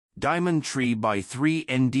Diamond Tree by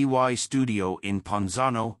 3NDY Studio in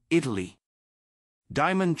Ponzano, Italy.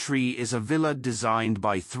 Diamond Tree is a villa designed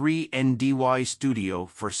by 3NDY Studio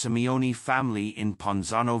for Simioni family in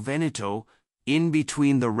Ponzano Veneto, in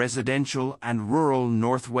between the residential and rural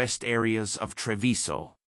northwest areas of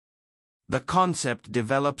Treviso. The concept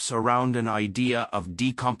develops around an idea of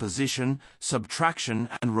decomposition, subtraction,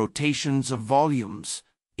 and rotations of volumes,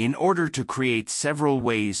 in order to create several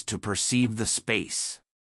ways to perceive the space.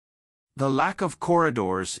 The lack of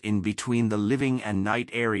corridors in between the living and night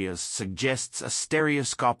areas suggests a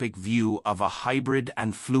stereoscopic view of a hybrid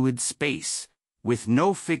and fluid space, with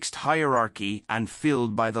no fixed hierarchy and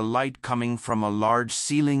filled by the light coming from a large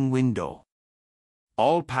ceiling window.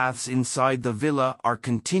 All paths inside the villa are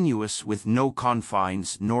continuous with no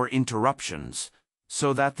confines nor interruptions,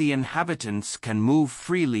 so that the inhabitants can move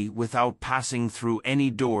freely without passing through any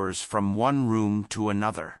doors from one room to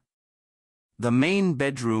another. The main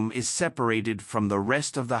bedroom is separated from the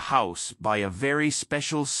rest of the house by a very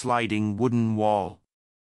special sliding wooden wall.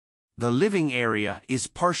 The living area is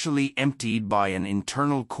partially emptied by an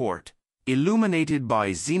internal court, illuminated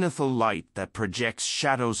by zenithal light that projects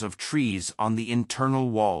shadows of trees on the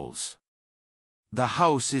internal walls. The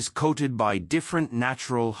house is coated by different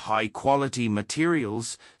natural high-quality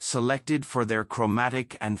materials selected for their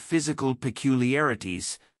chromatic and physical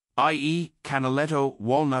peculiarities, i.e., canaletto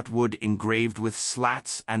walnut wood engraved with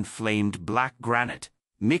slats and flamed black granite,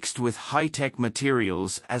 mixed with high-tech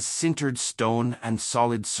materials as sintered stone and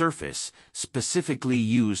solid surface, specifically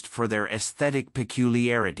used for their aesthetic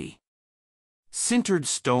peculiarity. Sintered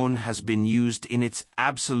stone has been used in its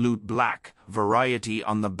absolute black variety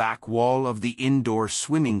on the back wall of the indoor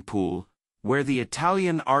swimming pool, where the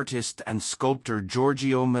Italian artist and sculptor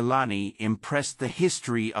Giorgio Milani impressed the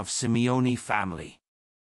history of Simioni family.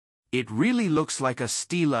 It really looks like a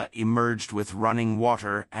stela emerged with running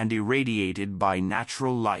water and irradiated by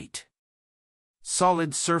natural light.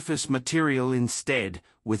 Solid surface material instead,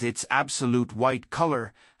 with its absolute white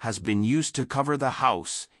color, has been used to cover the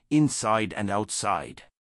house, inside and outside.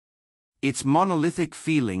 Its monolithic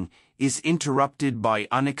feeling is interrupted by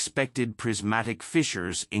unexpected prismatic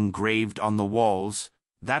fissures engraved on the walls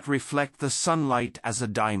that reflect the sunlight as a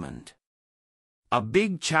diamond. A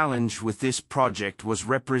big challenge with this project was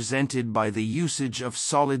represented by the usage of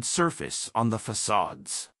solid surface on the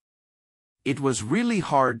facades. It was really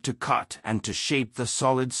hard to cut and to shape the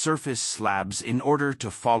solid surface slabs in order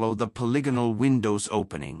to follow the polygonal windows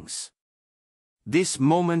openings. This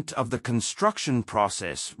moment of the construction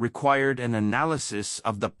process required an analysis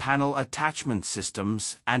of the panel attachment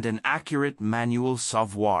systems and an accurate manual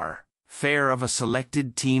savoir-faire of a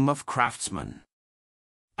selected team of craftsmen.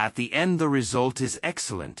 At the end, the result is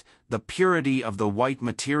excellent. The purity of the white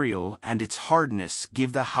material and its hardness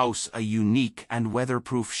give the house a unique and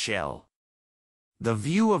weatherproof shell. The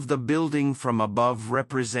view of the building from above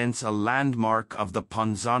represents a landmark of the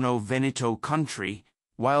Ponzano Veneto country,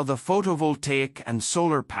 while the photovoltaic and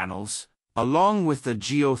solar panels, along with the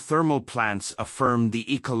geothermal plants, affirm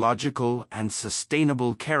the ecological and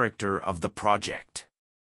sustainable character of the project.